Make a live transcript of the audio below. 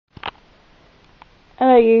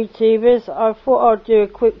Hello YouTubers, I thought I'd do a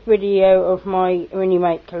quick video of my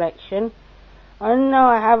Minimate collection. I know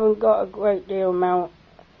I haven't got a great deal amount,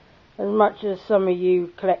 as much as some of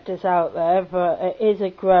you collectors out there, but it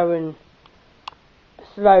is growing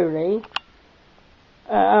slowly.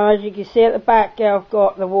 As you can see at the back here, I've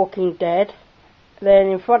got The Walking Dead. Then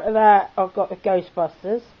in front of that I've got the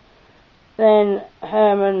Ghostbusters. Then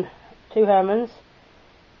two Hermans.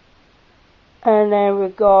 And then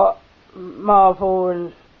we've got Marvel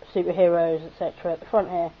and superheroes, etc. at the front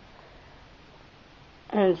here,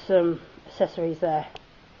 and some accessories there.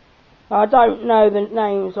 I don't know the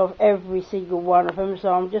names of every single one of them, so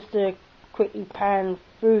I'm just to quickly pan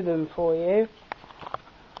through them for you.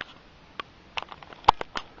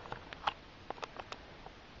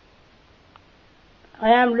 I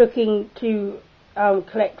am looking to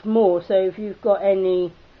collect more, so if you've got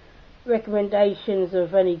any recommendations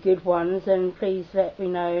of any good ones, then please let me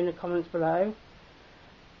know in the comments below.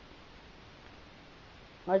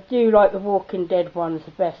 I do like the Walking Dead ones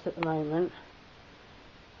the best at the moment.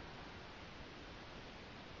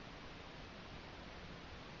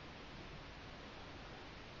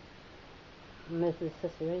 And there's the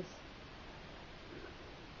accessories.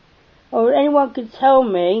 Oh, anyone could tell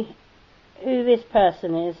me who this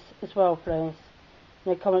person is as well, please,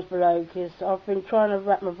 in the comments below, because I've been trying to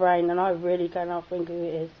wrap my brain and I really cannot think who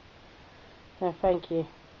it is. So thank you.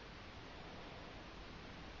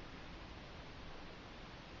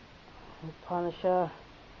 Punisher,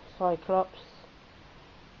 Cyclops.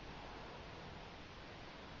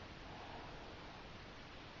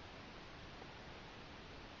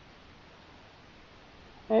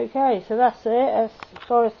 Okay, so that's it.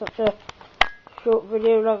 Sorry it's such a short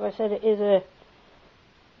video. Like I said, it is a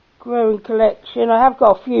growing collection. I have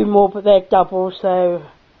got a few more, but they're double, so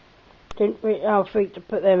didn't really think to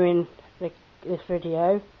put them in this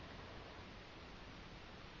video.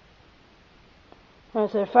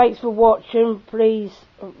 So thanks for watching. Please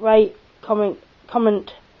rate,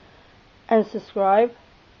 comment and subscribe,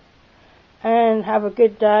 and have a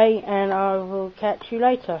good day, and I will catch you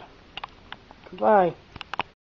later. Goodbye.